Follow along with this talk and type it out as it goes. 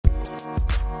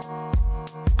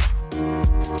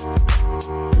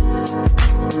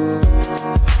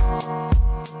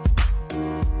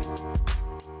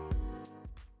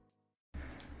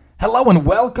Hello and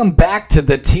welcome back to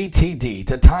the TTD,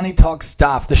 to Tani Talks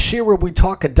Daf, the shir where we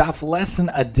talk a daf lesson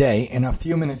a day in a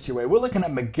few minutes your way. We're looking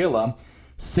at Megillah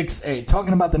 6a,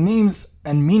 talking about the names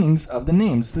and meanings of the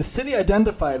names. The city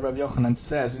identified, Rav Yochanan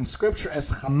says, in scripture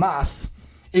as Hamas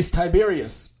is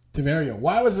Tiberias.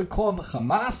 Why was it called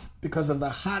Hamas? Because of the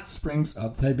hot springs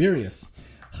of Tiberias.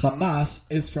 Hamas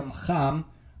is from Cham,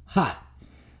 hot.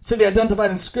 City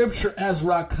identified in scripture as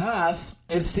Rakas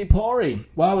is Sipori.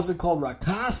 Why was it called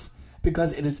Rakas?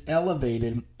 Because it is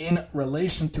elevated in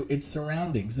relation to its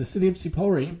surroundings. The city of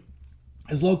Sipori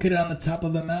is located on the top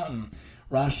of a mountain.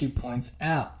 Rashi points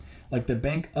out, like the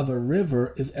bank of a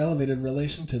river is elevated in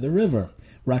relation to the river.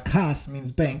 Rakas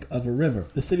means bank of a river.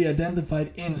 The city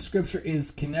identified in scripture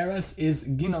is Kinneres, is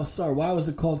Ginosar. Why was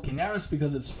it called Kinneres?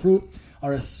 Because its fruit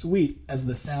are as sweet as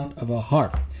the sound of a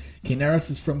harp. Kinneres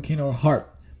is from Kinor, harp.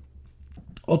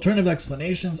 Alternative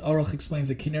explanations, Aruch explains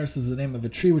that Kinneres is the name of a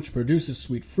tree which produces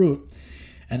sweet fruit,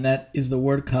 and that is the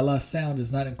word kala, sound,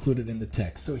 is not included in the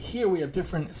text. So here we have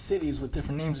different cities with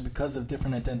different names because of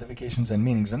different identifications and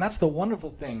meanings. And that's the wonderful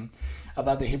thing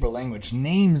about the Hebrew language.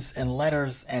 Names and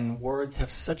letters and words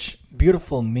have such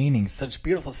beautiful meanings, such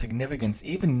beautiful significance.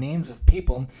 Even names of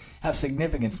people have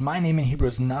significance. My name in Hebrew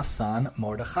is Nasan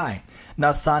Mordechai.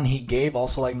 Nasan he gave,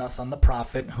 also like Nasan the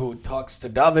prophet, who talks to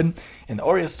David in the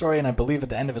Uriah story, and I believe at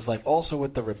the end of his life also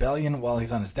with the rebellion while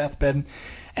he's on his deathbed.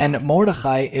 And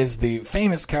Mordechai is the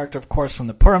famous character, of course, from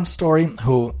the Purim story,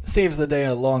 who saves the day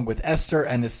along with Esther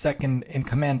and is second in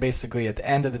command, basically, at the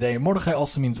end of the day. Mordechai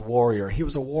also means warrior. He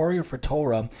was a warrior for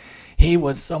Torah. He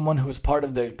was someone who was part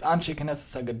of the Anshe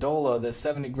Knesset Hagadola, the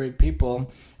 70 great people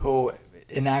who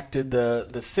enacted the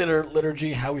Siddur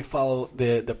liturgy, how we follow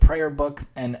the prayer book,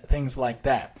 and things like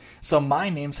that. So my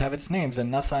names have its names,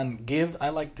 and Nasan, give, I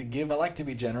like to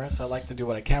be generous, I like to do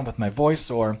what I can with my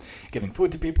voice, or giving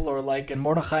food to people, or like, and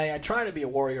Mordechai, I try to be a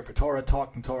warrior for Torah,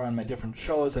 talking Torah on my different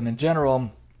shows, and in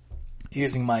general,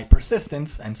 using my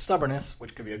persistence and stubbornness,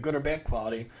 which could be a good or bad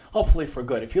quality, hopefully for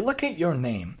good. If you look at your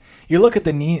name, you look at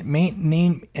the name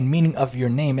and meaning of your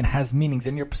name, it has meanings.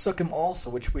 And your psukim also,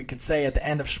 which we could say at the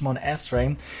end of Shmon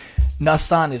Esrei,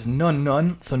 Nasan is Nun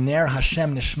Nun, so Ner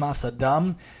Hashem Nishmas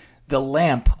Adam, the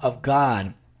lamp of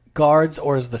God guards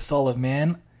or is the soul of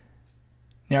man.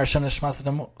 Ner Hashem Nishmas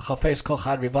Adam Chafes Kol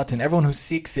Chad Rivatin. Everyone who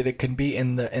seeks it, it can be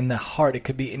in the heart, it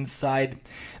could be inside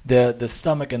the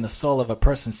stomach and the soul of a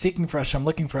person. Seeking for Hashem,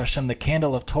 looking for Hashem, the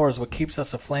candle of Torah is what keeps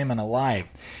us aflame and alive.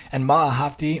 And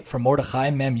Ma'ahavti for Mordechai,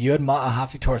 Mem Yud,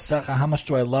 Ma'ahavti Torah, how much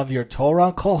do I love your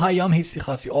Torah? Kol Hayom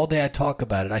Hisichasi, all day I talk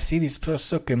about it. I see these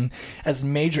psukim as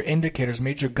major indicators,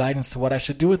 major guidance to what I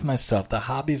should do with myself. The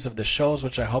hobbies of the shows,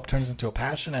 which I hope turns into a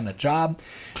passion and a job,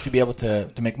 to be able to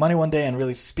make money one day and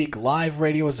really speak live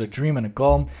radio is a dream and a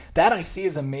goal. That I see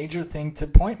as a major thing to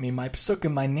point me. My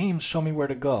psukim, my names show me where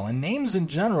to go. And names in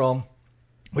general,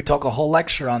 we talk a whole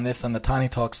lecture on this on the Tani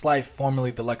Talks Life,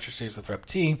 formerly the lecture series with Reb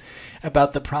T,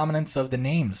 about the prominence of the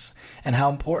names and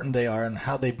how important they are and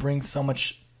how they bring so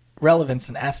much relevance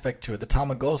and aspect to it. The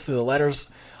Talmud goes through the letters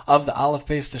of the Aleph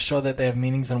base to show that they have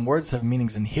meanings and words have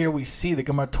meanings. And here we see the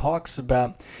Gemara talks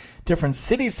about different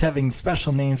cities having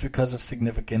special names because of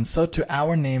significance. So too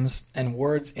our names and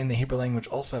words in the Hebrew language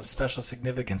also have special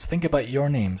significance. Think about your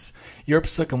names, your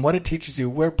psukim, what it teaches you,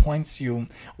 where it points you,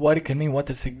 what it can mean, what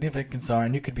the significance are,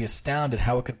 and you could be astounded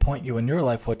how it could point you in your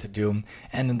life what to do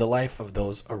and in the life of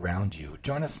those around you.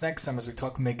 Join us next time as we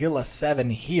talk Megillah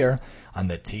 7 here on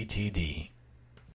the TTD.